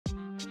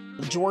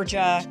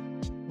Georgia,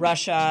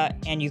 Russia,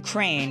 and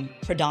Ukraine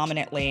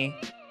predominantly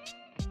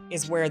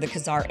is where the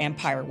Khazar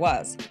Empire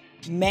was.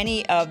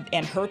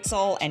 And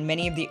Herzl and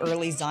many of the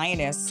early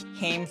Zionists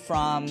came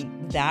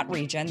from that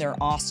region. They're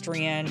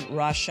Austrian,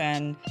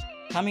 Russian,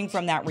 coming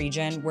from that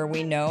region where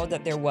we know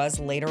that there was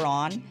later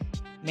on,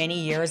 many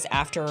years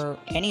after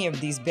any of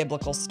these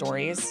biblical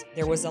stories,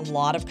 there was a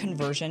lot of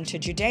conversion to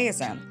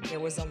Judaism. There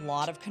was a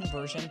lot of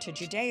conversion to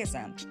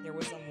Judaism. There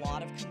was a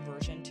lot of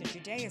conversion to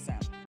Judaism.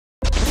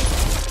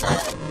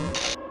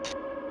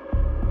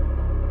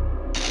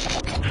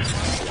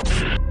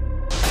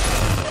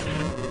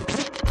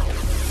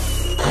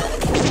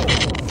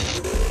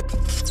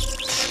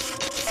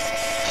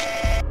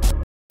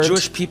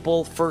 Jewish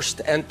people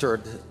first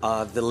entered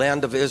the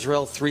land of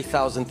Israel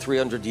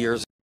 3,300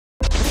 years.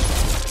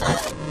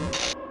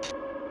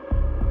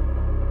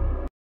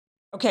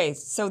 Okay,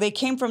 so they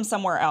came from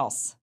somewhere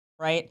else,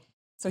 right?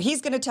 So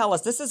he's going to tell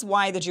us this is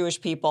why the Jewish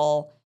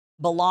people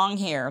belong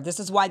here. This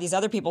is why these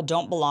other people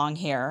don't belong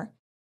here.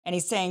 And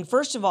he's saying,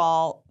 first of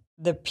all,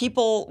 the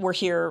people were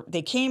here.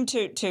 They came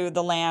to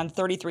the land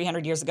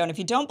 3,300 years ago. And if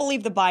you don't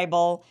believe the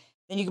Bible,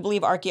 then you can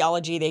believe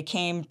archaeology. They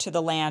came to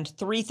the land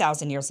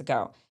 3,000 years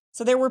ago.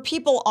 So there were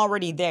people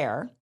already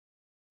there.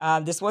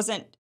 This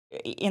wasn't,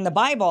 in the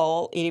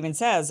Bible, it even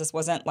says this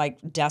wasn't like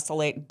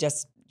desolate,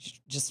 just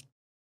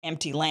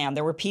empty land.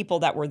 There were people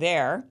that were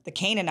there, the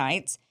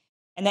Canaanites,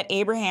 and that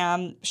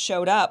Abraham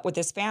showed up with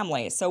his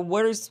family. So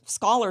where does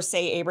scholars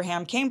say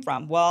Abraham came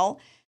from?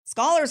 Well,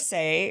 scholars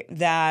say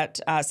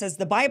that, says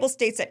the Bible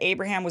states that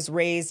Abraham was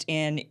raised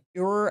in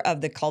Ur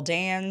of the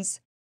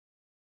Chaldeans.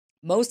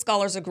 Most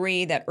scholars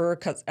agree that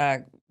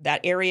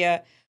that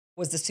area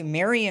was the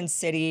Sumerian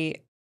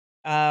city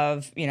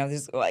of,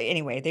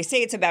 anyway, they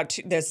say it's about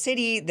the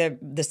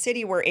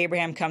city where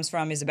Abraham comes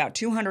from is about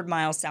 200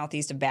 miles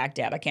southeast of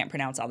Baghdad. I can't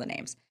pronounce all the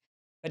names,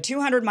 but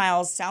 200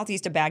 miles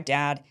southeast of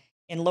Baghdad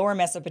in lower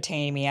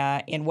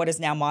Mesopotamia in what is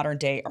now modern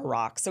day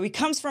Iraq. So he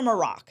comes from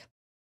Iraq.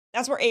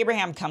 That's where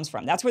Abraham comes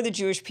from. That's where the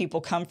Jewish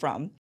people come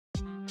from.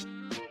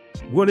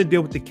 We want to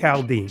deal with the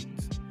Chaldeans.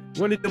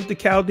 We want to deal with the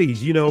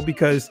Chaldees,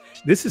 because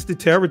this is the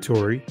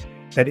territory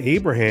that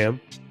Abraham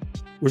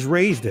was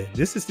raised in.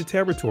 This is the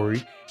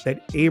territory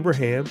that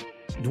Abraham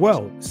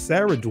dwelt,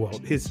 Sarah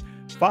dwelt, his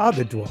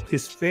father dwelt,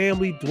 his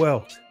family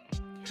dwelt.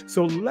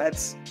 So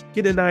let's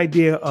get an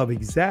idea of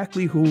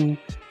exactly who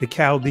the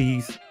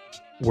Chaldees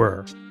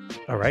were.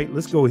 All right,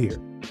 let's go here.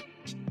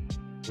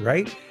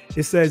 Right?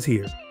 It says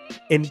here,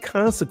 in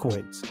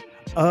consequence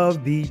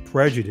of the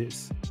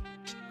prejudice,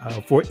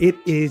 for it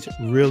is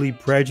really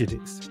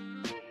prejudice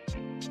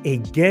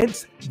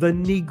against the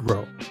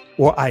Negro,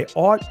 or I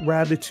ought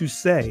rather to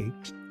say,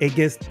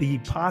 against the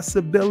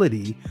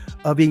possibility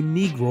of a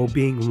Negro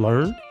being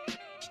learned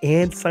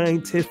and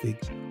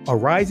scientific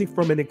arising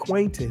from an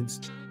acquaintance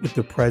with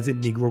the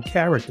present Negro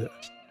character.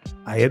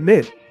 I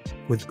admit,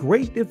 with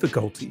great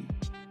difficulty,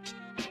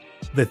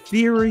 the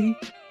theory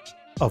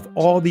of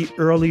all the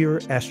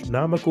earlier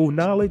astronomical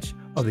knowledge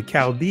of the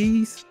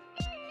Chaldees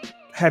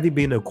having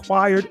been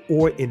acquired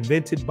or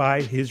invented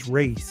by his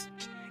race,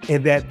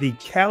 and that the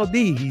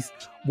Chaldees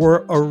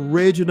were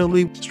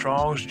originally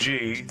Strong's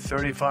G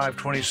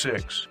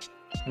 3526.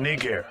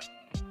 Niger.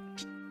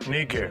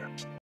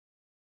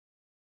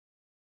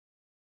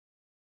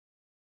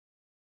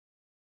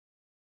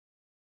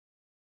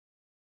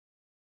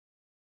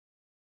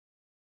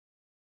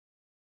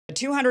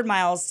 200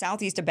 miles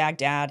southeast of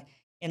Baghdad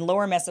in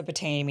lower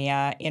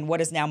Mesopotamia in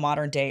what is now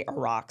modern day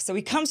Iraq. So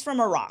he comes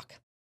from Iraq.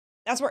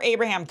 That's where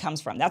Abraham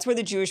comes from. That's where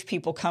the Jewish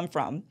people come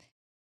from.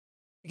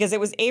 Because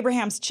it was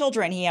Abraham's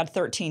children. He had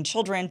 13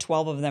 children,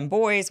 12 of them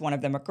boys, one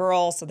of them a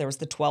girl. So there was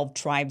the 12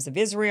 tribes of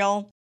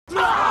Israel.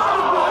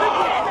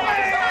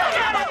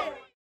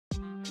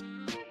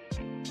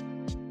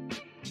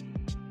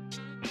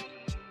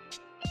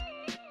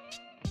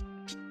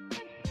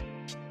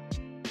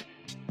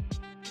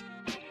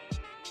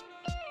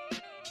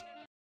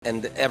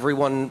 And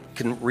everyone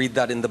can read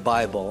that in the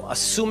Bible.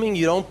 Assuming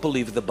you don't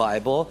believe the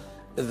Bible,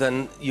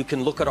 then you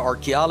can look at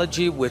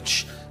archaeology,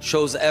 which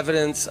shows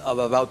evidence of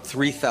about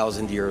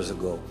 3,000 years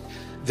ago.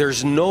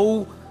 There's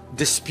no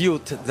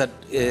dispute that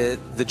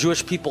the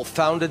Jewish people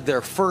founded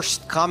their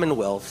first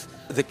commonwealth,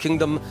 the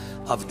Kingdom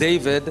of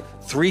David,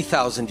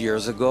 3,000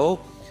 years ago.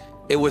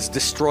 It was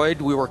destroyed.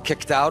 We were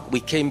kicked out.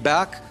 We came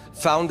back,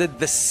 founded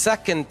the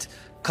second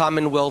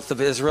Commonwealth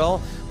of Israel,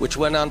 which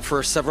went on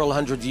for several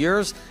hundred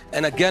years.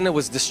 And again, it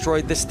was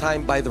destroyed, this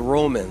time by the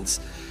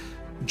Romans.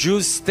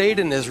 Jews stayed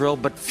in Israel,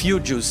 but few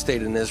Jews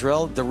stayed in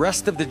Israel. The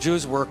rest of the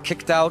Jews were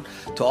kicked out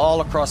to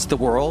all across the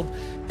world.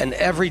 And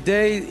every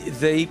day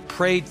they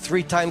prayed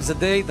 3 times a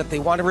day that they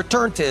want to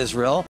return to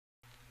Israel.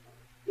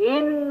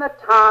 In the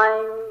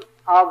time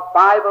of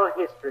Bible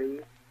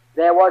history,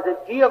 there was a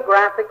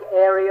geographic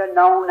area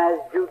known as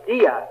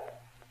Judea.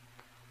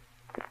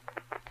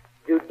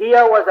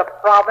 Judea was a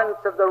province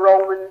of the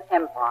Roman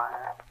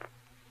Empire.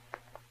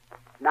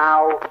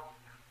 Now,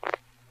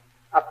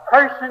 a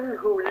person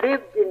who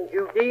lived in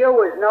Judea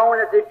was known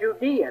as a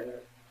Judean,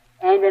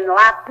 and in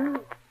Latin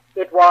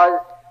it was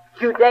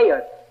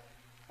Judaeus.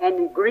 and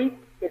in Greek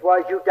it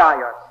was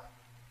Judaios.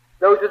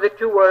 Those are the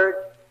two words,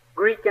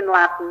 Greek and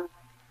Latin,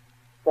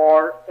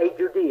 for a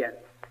Judean.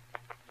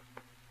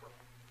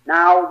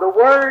 Now, the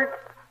word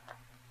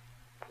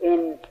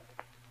in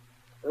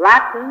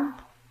Latin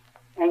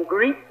and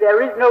Greek,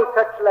 there is no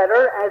such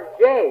letter as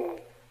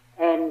J,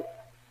 and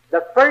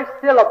the first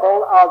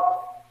syllable of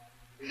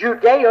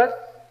Judaeus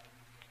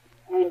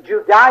and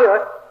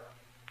Judaios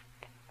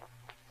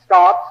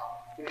starts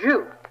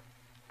Jew.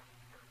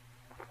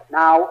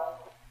 Now,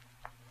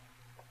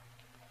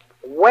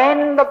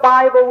 when the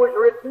Bible was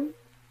written,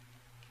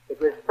 it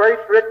was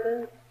first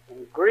written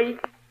in Greek,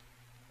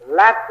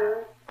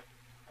 Latin,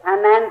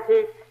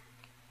 Canantish,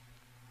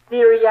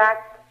 Syriac,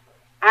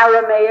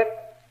 Aramaic,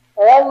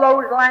 all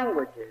those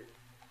languages.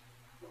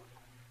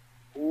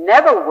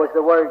 Never was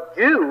the word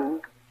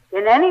Jew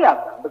in any of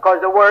them, because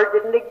the word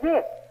didn't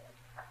exist.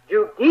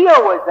 Judea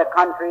was the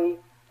country,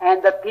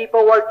 and the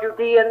people were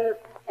Judeans,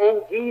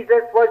 and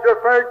Jesus was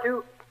referred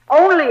to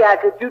only as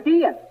a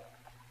Judean.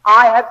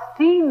 I have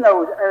seen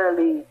those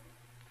the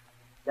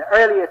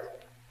earliest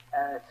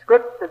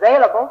scripts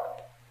available.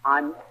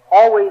 I'm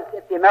always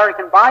at the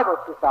American Bible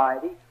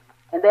Society,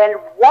 and there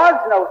was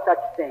no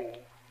such thing.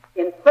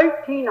 In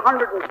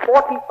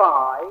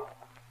 1345,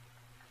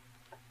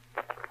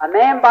 a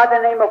man by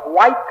the name of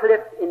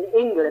Wycliffe in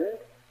England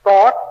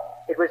thought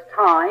it was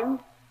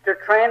time to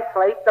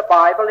translate the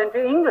Bible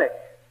into English.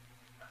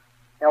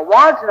 There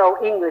was no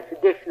English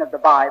edition of the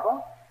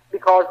Bible,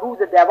 because who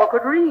the devil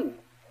could read?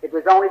 It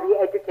was only the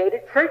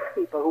educated church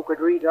people who could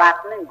read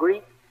Latin and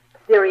Greek,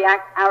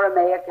 Syriac,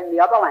 Aramaic, and the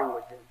other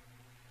languages.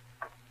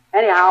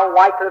 Anyhow,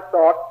 Wycliffe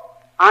thought,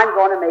 I'm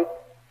going to make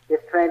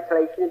this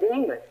translation into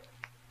English.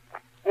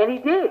 And he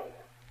did.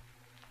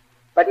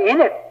 But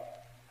in it,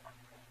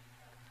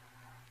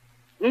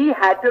 he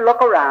had to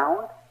look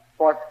around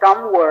for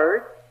some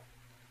words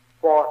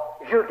for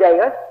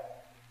Judaeus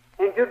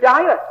and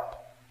Judaios.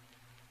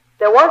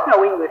 There was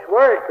no English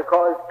word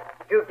because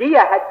Judea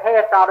had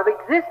passed out of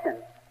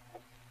existence.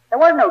 There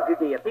was no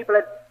Judea. People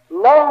had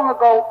long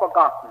ago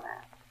forgotten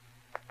that.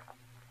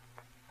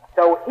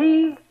 So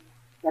he,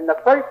 in the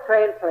first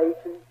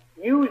translation,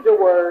 used a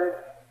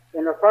word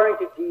in referring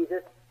to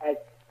Jesus as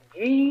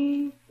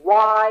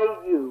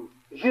G-Y-U,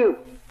 Jew.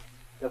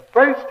 The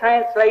first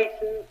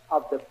translation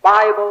of the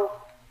Bible,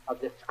 of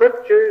the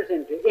Scriptures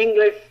into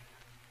English,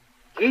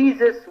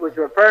 Jesus was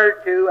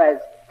referred to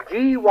as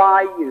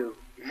G-Y-U,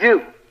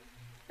 Jew.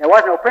 There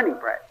was no printing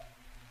press.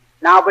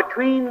 Now,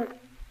 between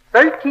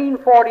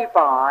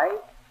 1345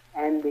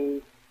 and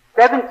the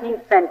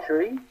 17th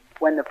century,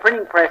 when the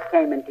printing press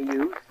came into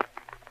use,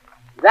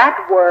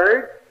 that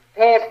word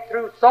passed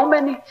through so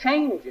many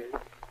changes.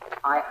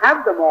 I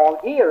have them all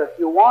here. If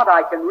you want,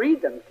 I can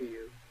read them to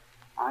you.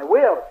 I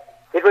will.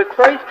 It was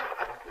first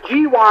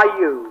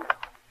G-Y-U,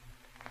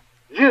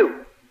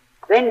 Jew,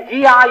 then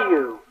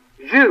G-I-U,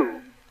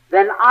 Jew,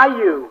 then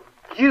I-U,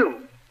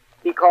 Jew,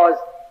 because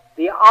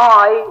the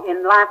I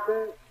in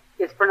Latin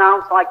is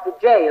pronounced like the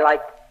J,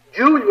 like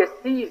Julius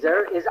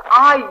Caesar is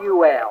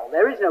I-U-L.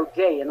 There is no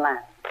J in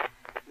Latin.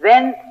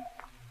 Then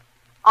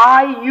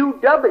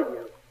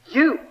I-U-W,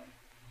 Jew.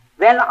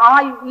 Then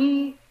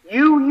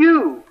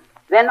I-E-U-U.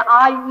 Then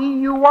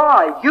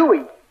I-E-U-I,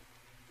 Huey.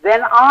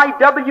 Then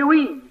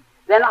I-W-E.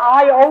 Then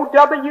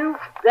I-O-W.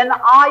 Then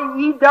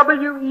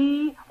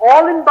I-E-W-E,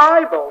 all in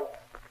Bibles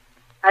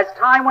as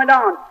time went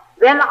on.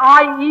 Then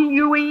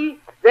I-E-U-E.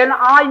 Then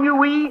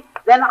I-U-E.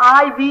 Then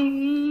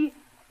I-V-E.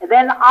 And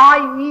then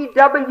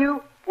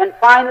I-E-W. And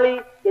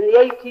finally, in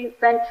the 18th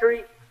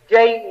century,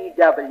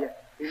 J-E-W,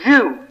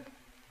 Jew.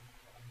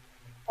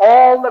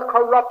 All the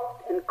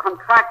corrupt and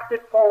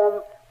contracted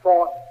form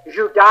for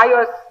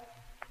Judaios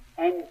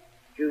and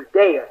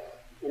Judaeus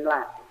in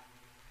Latin.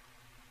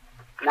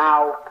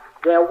 Now,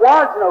 there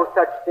was no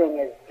such thing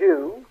as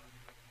Jew,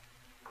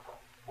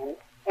 and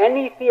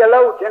any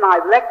theologian,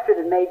 I've lectured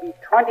in maybe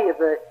 20 of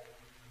the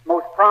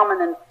most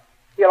prominent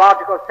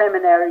theological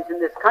seminaries in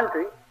this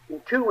country,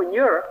 and 2 in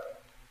Europe,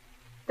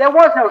 there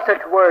was no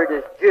such word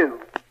as Jew.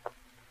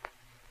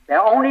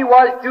 There only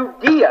was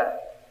Judea.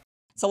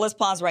 So let's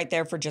pause right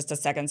there for just a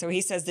second. So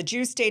he says the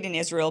Jews stayed in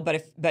Israel,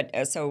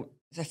 so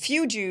a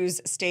few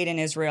Jews stayed in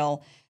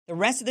Israel. The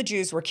rest of the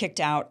Jews were kicked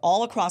out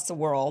all across the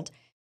world.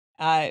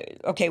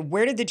 Okay,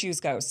 where did the Jews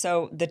go?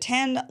 So the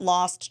 10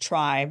 lost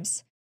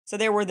tribes. So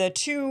there were the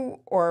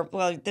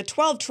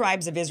 12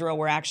 tribes of Israel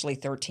were actually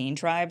 13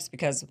 tribes,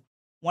 because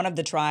one of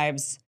the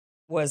tribes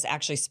was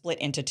actually split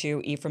into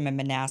 2, Ephraim and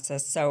Manasseh.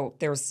 So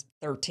there's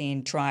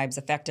 13 tribes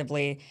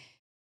effectively.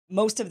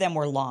 Most of them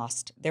were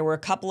lost. There were a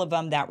couple of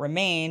them that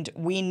remained.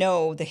 We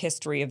know the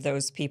history of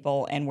those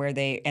people and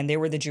they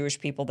were the Jewish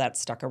people that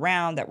stuck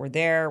around, that were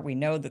there. We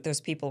know that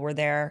those people were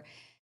there.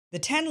 The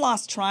 10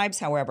 lost tribes,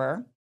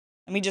 however,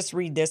 let me just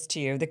read this to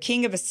you. The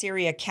king of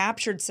Assyria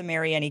captured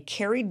Samaria, and he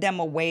carried them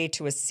away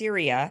to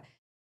Assyria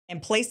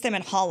and placed them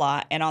in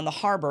Hala and on the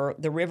harbor,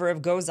 the river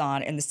of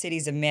Gozan, and the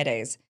cities of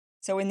Medes.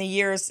 So in the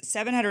years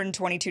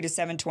 722 to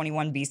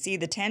 721 BC,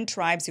 the 10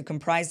 tribes who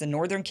comprised the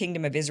northern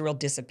kingdom of Israel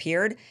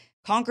disappeared,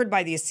 conquered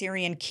by the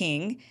Assyrian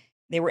king.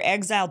 They were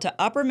exiled to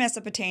Upper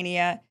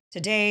Mesopotamia,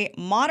 today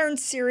modern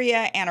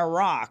Syria and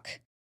Iraq.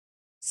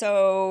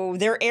 So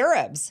they're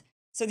Arabs.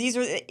 So these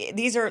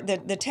are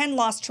the 10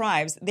 lost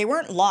tribes. They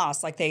weren't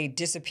lost like they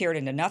disappeared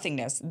into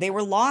nothingness. They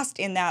were lost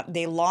in that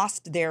they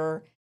lost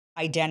their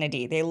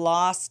identity. They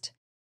lost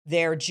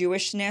their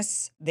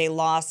Jewishness. They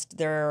lost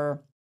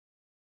their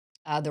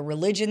the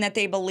religion that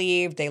they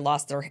believed. They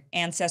lost their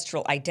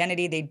ancestral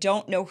identity. They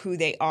don't know who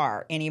they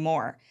are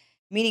anymore,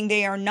 meaning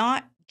they are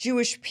not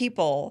Jewish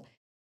people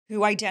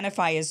who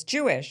identify as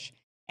Jewish.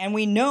 And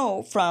we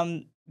know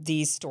from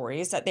these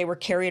stories that they were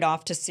carried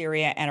off to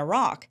Syria and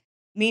Iraq,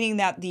 meaning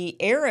that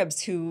the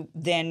Arabs who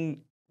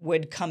then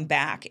would come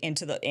back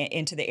into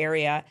the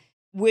area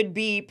would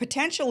be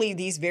potentially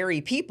these very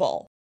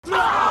people.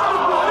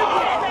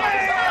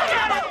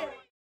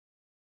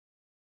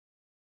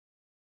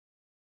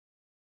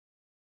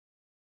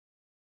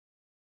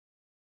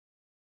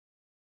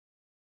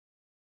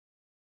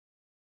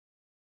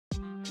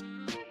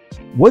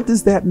 What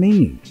does that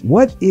mean?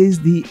 What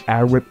is the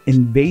Arab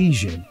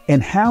invasion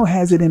and how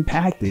has it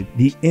impacted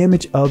the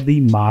image of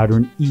the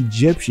modern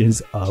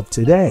Egyptians of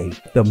today?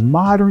 The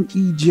modern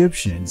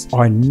Egyptians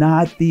are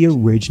not the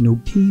original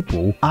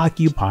people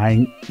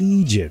occupying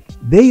Egypt.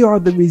 They are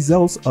the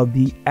results of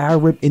the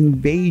Arab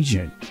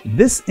invasion.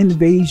 This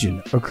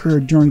invasion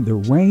occurred during the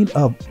reign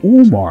of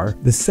Umar,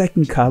 the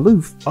second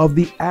caliph of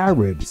the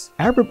Arabs.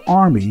 Arab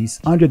armies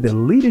under the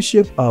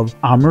leadership of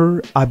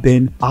Amr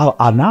ibn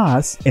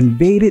al-Anas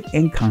invaded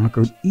and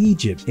conquered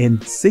Egypt in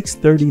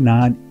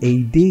 639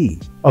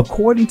 AD.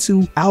 According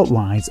to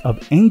outlines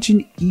of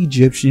ancient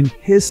Egyptian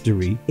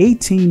history,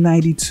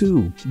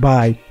 1892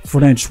 by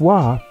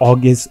Francois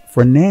Auguste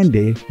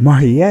Fernandez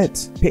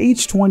Mariette,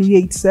 page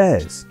 28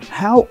 says,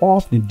 "How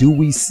often do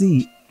we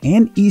see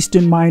in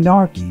Eastern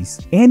monarchies,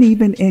 and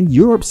even in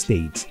Europe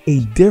states, a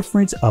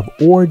difference of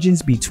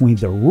origins between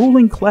the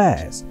ruling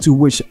class to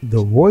which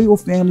the royal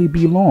family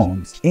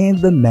belongs and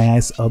the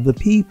mass of the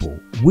people.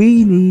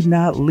 We need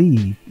not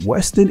leave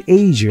Western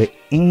Asia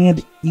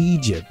and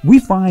Egypt. We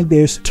find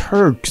there's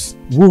Turks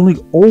ruling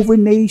over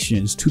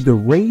nations to the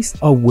race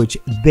of which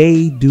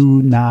they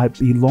do not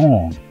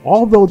belong,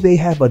 although they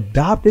have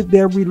adopted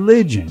their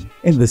religion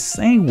in the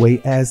same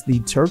way as the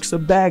Turks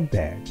of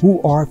Baghdad,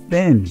 who are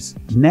Finns,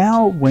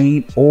 now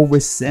reign over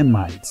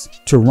Semites.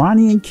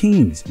 Turanian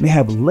kings may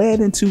have led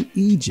into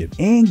Egypt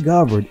and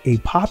governed a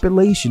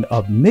population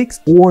of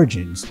mixed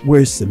origins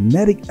where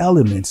Semitic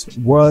elements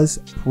was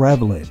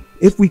prevalent.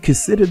 If we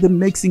consider the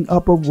mixing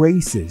up of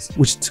races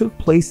which took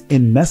place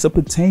in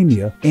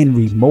Mesopotamia in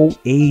remote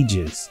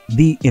ages,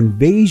 the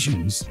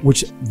invasions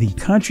which the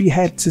country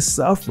had to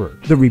suffer,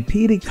 the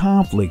repeated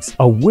conflicts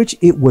of which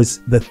it was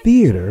the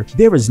theater,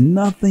 there is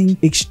nothing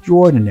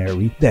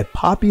extraordinary that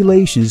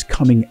populations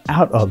coming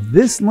out of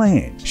this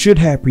land should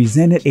have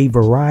presented a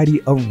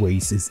variety of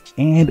races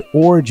and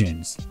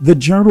origins. The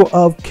Journal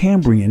of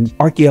Cambrian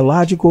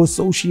Archaeological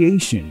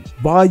Association,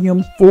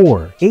 Volume 4,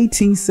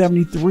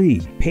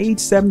 1873, page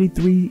 73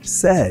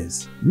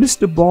 says,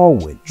 Mr.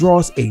 Baldwin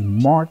draws a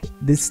marked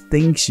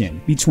distinction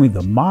between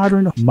the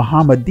modern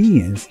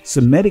Mohammedans,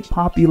 Semitic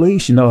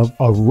population of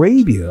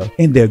Arabia,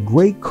 and their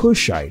great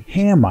Cushite,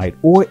 Hamite,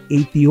 or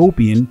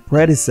Ethiopian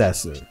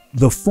predecessor.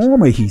 The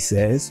former, he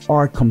says,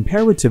 are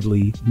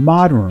comparatively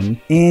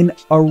modern in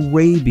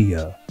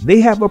Arabia.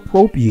 They have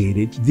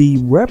appropriated the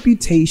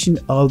reputation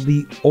of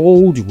the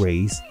old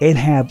race and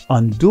have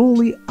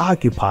unduly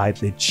occupied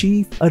the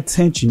chief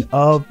attention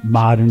of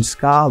modern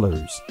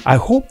scholars. I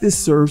hope this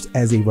serves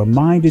as a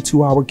reminder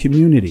to our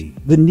community,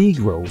 the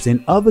Negroes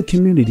and other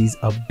communities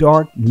of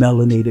dark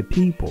melanated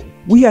people.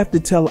 We have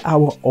to tell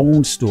our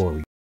own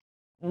story.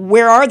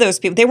 Where are those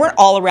people? They weren't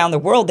all around the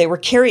world. They were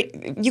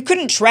carried. You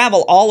couldn't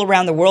travel all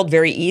around the world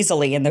very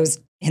easily in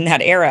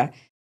that era.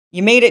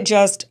 You made it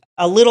just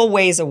a little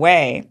ways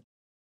away,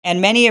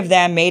 and many of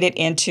them made it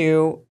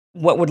into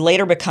what would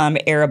later become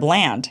Arab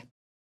land.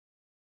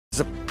 It's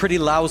a pretty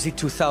lousy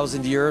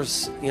 2,000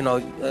 years,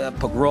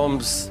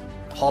 pogroms,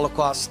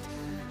 Holocaust,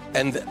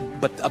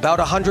 but about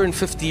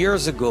 150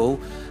 years ago,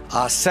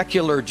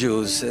 secular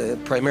Jews,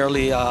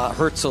 primarily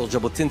Herzl,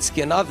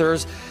 Jabotinsky, and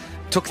others,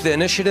 took the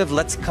initiative.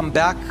 Let's come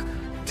back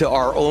to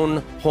our own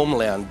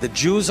homeland. The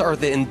Jews are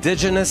the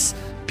indigenous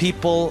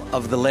people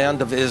of the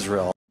land of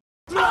Israel.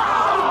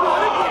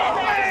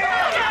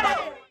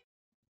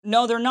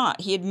 No, they're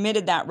not. He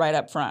admitted that right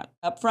up front.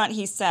 Up front,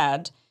 he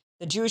said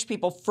the Jewish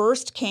people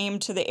first came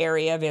to the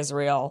area of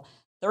Israel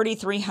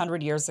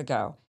 3,300 years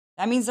ago.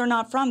 That means they're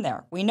not from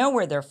there. We know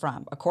where they're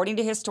from. According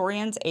to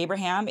historians,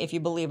 Abraham, if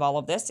you believe all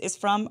of this, is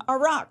from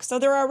Iraq. So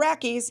they're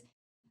Iraqis,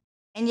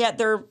 and yet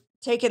they're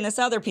taking this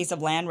other piece of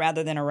land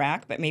rather than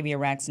Iraq, but maybe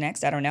Iraq's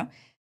next. I don't know.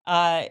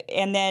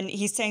 And then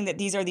he's saying that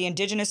these are the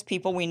indigenous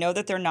people. We know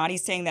that they're not.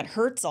 He's saying that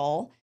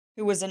Herzl,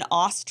 who was an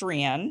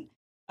Austrian,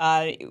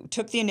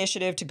 took the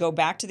initiative to go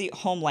back to the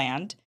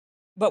homeland.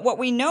 But what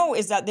we know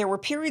is that there were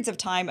periods of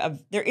time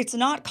it's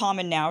not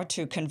common now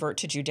to convert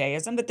to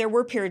Judaism, but there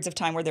were periods of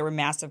time where there were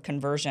massive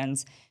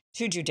conversions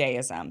to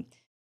Judaism.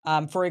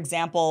 For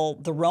example,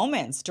 the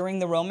Romans, during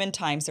the Roman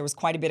times, there was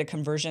quite a bit of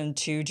conversion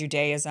to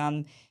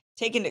Judaism.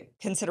 Take into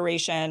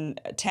consideration,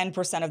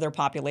 10% of their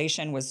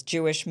population was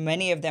Jewish.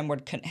 Many of them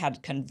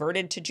had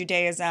converted to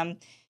Judaism.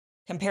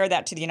 Compare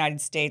that to the United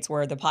States,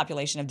 where the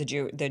population of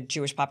the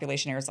Jewish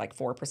population here is like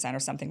 4% or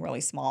something really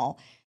small.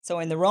 So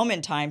in the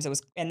Roman times, it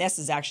was, and this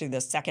is actually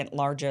the second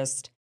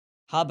largest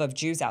hub of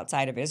Jews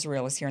outside of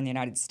Israel is here in the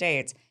United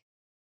States.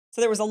 So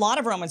there was a lot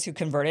of Romans who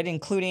converted,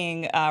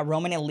 including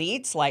Roman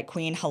elites like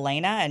Queen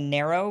Helena and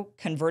Nero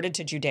converted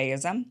to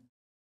Judaism.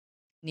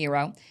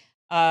 Nero.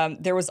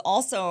 There was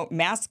also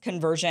mass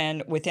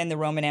conversion within the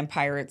Roman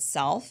Empire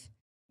itself.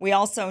 We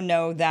also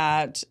know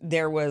that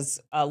there was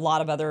a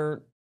lot of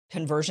other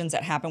conversions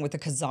that happened with the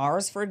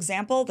Khazars, for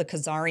example, the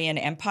Khazarian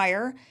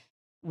Empire,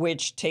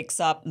 which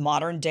takes up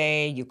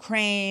modern-day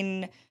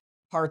Ukraine,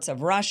 parts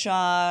of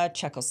Russia,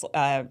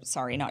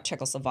 not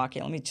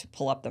Czechoslovakia. Let me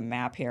pull up the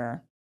map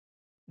here.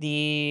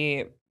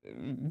 The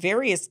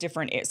various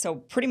different, so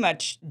pretty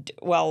much,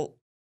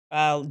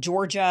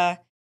 Georgia,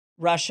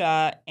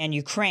 Russia, and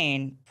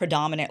Ukraine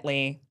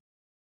predominantly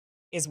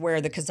is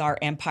where the Khazar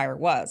Empire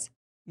was.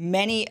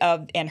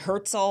 And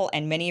Herzl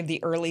and many of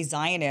the early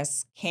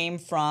Zionists came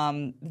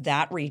from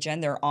that region.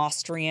 They're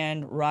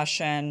Austrian,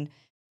 Russian,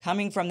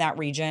 coming from that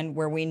region,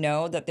 where we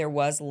know that there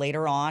was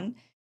later on,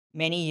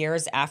 many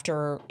years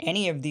after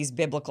any of these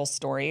biblical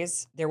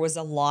stories, there was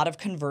a lot of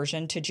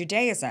conversion to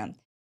Judaism.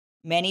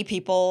 Many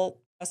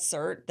people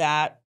assert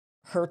that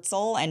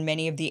Herzl and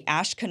many of the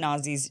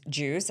Ashkenazi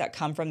Jews that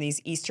come from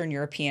these Eastern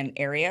European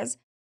areas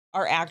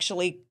are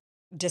actually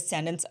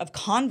descendants of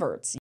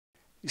converts.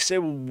 You say,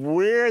 well,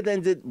 where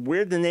did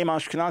the name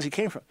Ashkenazi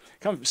came from?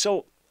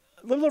 So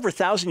a little over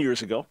 1,000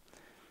 years ago,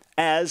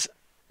 as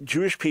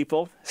Jewish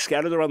people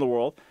scattered around the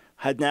world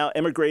had now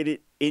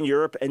emigrated in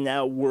Europe and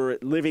now were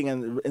living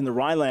in the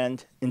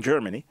Rhineland in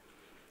Germany,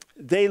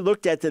 they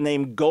looked at the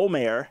name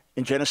Gomer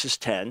in Genesis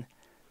 10,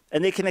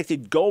 and they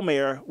connected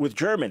Gomer with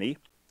Germany,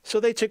 so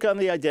they took on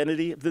the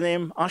identity of the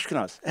name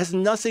Ashkenaz. It has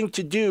nothing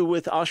to do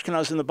with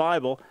Ashkenaz in the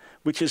Bible,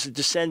 which is a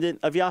descendant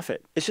of Japhet.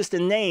 It's just a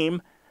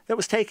name that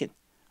was taken.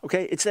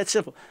 Okay, it's that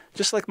simple.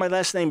 Just like my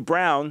last name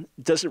Brown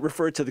doesn't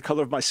refer to the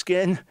color of my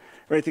skin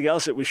or anything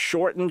else. It was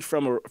shortened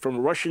from a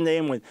Russian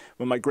name when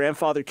my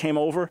grandfather came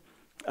over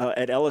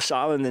at Ellis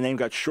Island. The name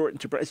got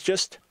shortened to Brown. It's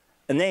just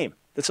a name.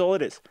 That's all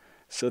it is.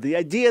 So the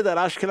idea that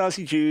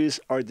Ashkenazi Jews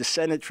are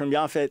descended from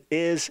Japhet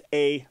is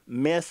a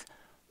myth,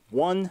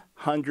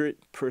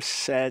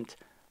 100%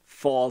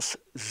 false,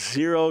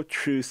 zero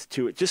truth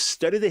to it. Just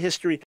study the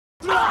history.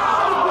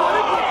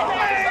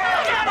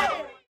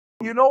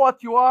 You know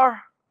what you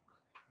are?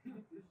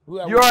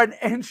 You are an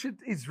ancient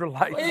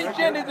Israelite.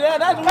 Ancient Israelite,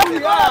 that's who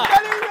we are.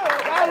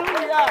 That's who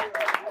we are.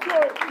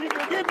 So if you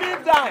give me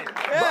time,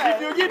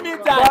 if you give me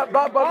time,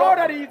 all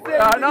that he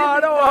said,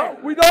 no,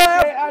 we don't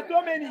have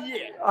so many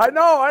years. I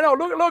know.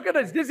 Look at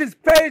this. This is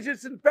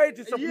pages and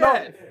pages of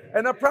notes.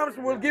 And I promise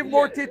we'll give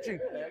more teaching.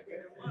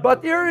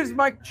 But here is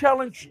my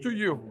challenge to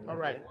you. All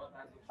right.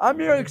 I'm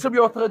hearing some of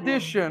your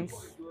traditions.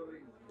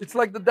 It's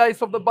like the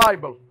days of the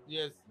Bible.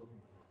 Yes.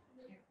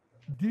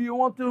 Do you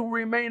want to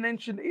remain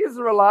ancient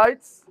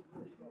Israelites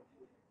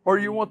or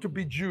you want to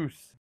be Jews?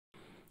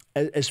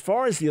 As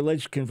far as the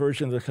alleged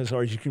conversion of the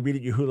Khazars, you can read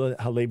it, Yehuda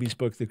Halevi's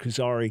book, The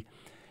Khazari,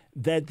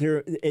 that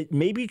it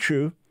may be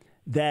true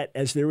that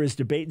as there is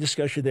debate and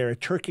discussion there,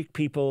 Turkic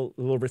people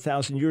a little over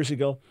 1,000 years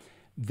ago,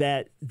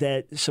 that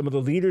some of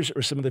the leaders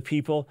or some of the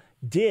people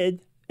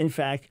did, in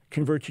fact,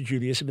 convert to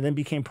Judaism and then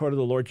became part of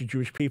the larger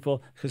Jewish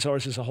people.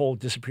 Khazars as a whole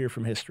disappeared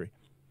from history.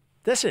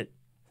 That's it.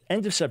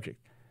 End of subject.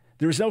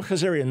 There is no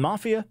Khazarian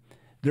mafia.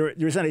 There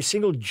is not a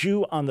single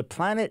Jew on the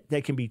planet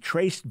that can be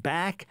traced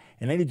back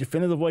in any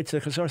definitive way to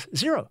the Khazars.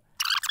 Zero.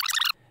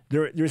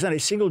 There is not a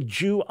single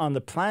Jew on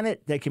the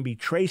planet that can be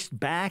traced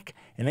back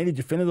in any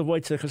definitive way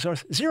to the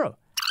Khazars. Zero.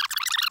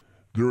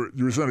 There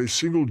is not a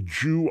single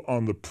Jew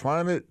on the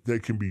planet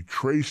that can be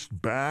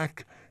traced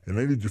back in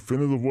any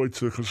definitive way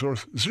to the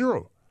Khazars.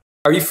 Zero.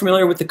 Are you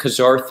familiar with the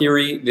Khazar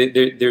theory?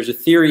 There's a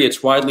theory,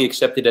 it's widely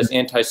accepted as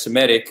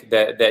anti-Semitic,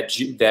 that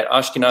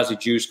Ashkenazi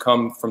Jews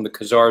come from the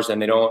Khazars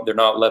and they're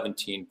not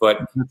Levantine.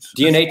 But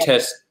DNA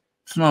tests.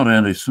 It's not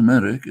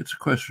anti-Semitic. It's a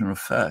question of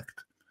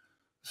fact.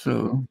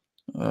 So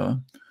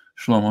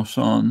Shlomo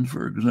Sand,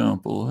 for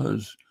example,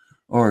 has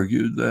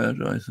argued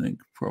that, I think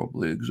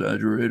probably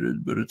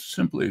exaggerated, but it's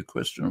simply a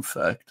question of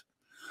fact.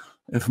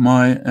 If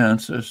my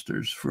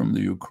ancestors from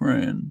the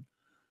Ukraine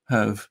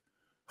have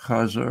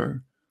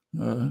Khazar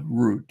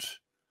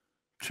roots,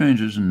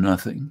 changes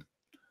nothing.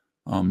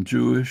 I'm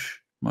Jewish.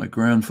 My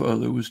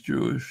grandfather was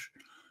Jewish.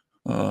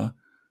 My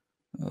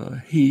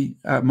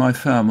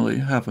family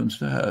happens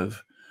to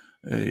have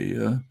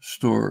a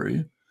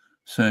story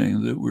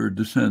saying that we're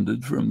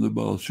descended from the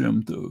Baal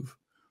Shem Tov.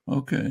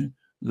 Okay,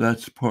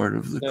 that's part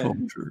of the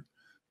culture.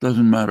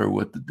 Doesn't matter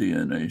what the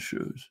DNA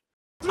shows.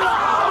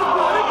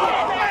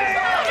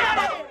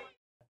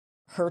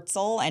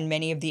 Herzl and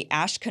many of the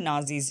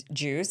Ashkenazi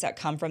Jews that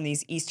come from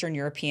these Eastern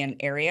European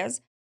areas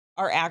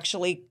are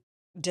actually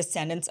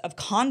descendants of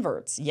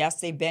converts. Yes,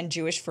 they've been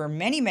Jewish for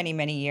many, many,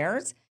 many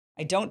years.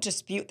 I don't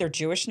dispute their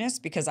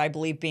Jewishness because I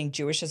believe being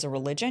Jewish is a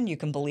religion. You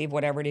can believe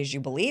whatever it is you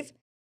believe.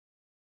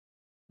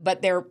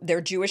 But their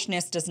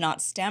Jewishness does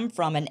not stem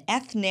from an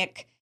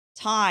ethnic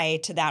tie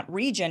to that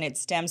region. It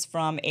stems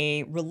from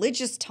a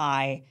religious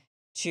tie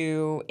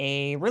to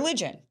a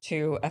religion,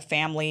 to a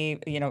family,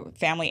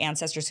 family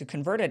ancestors who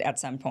converted at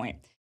some point.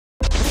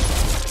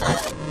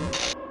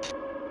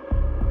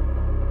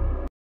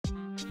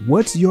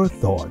 What's your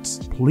thoughts?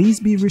 Please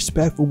be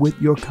respectful with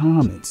your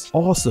comments.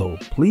 Also,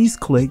 please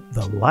click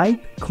the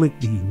like, click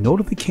the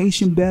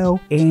notification bell,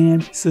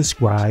 and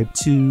subscribe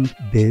to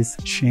this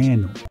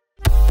channel.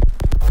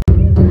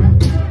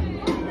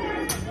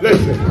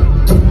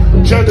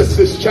 Listen,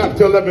 Genesis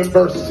chapter 11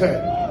 verse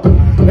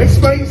 10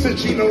 explains the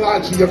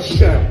genealogy of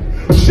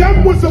Shem.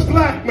 Shem was a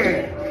black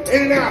man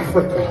in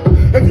Africa.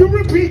 If you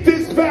repeat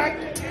this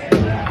fact,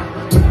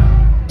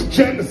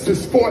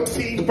 Genesis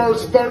 14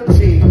 verse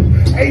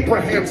 13,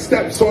 Abraham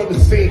steps on the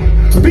scene.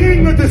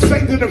 Being a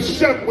descendant of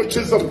Shem, which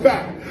is a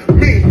fact,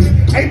 means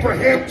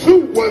Abraham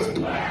too was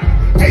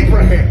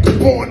Abraham,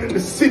 born in the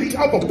city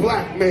of a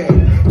black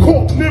man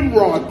called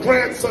Nimrod,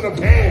 grandson of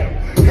Ham.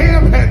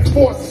 Ham had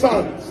 4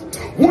 sons.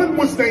 One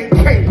was named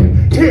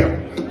Canaan.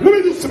 Here, let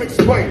me do some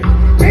explaining.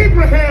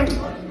 Abraham,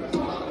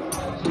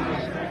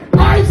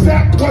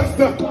 Isaac was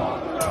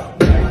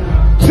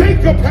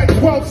Jacob had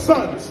 12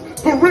 sons,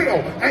 for real,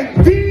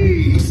 and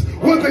these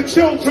were the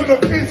children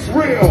of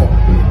Israel.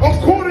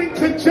 According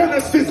to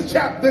Genesis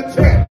chapter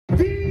 10,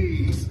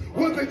 these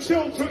were the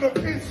children of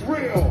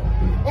Israel.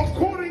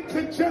 According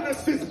to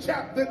Genesis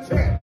chapter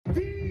 10,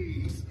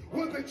 these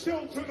were the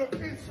children of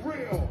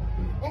Israel.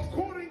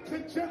 According to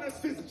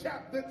Genesis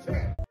chapter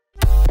 10.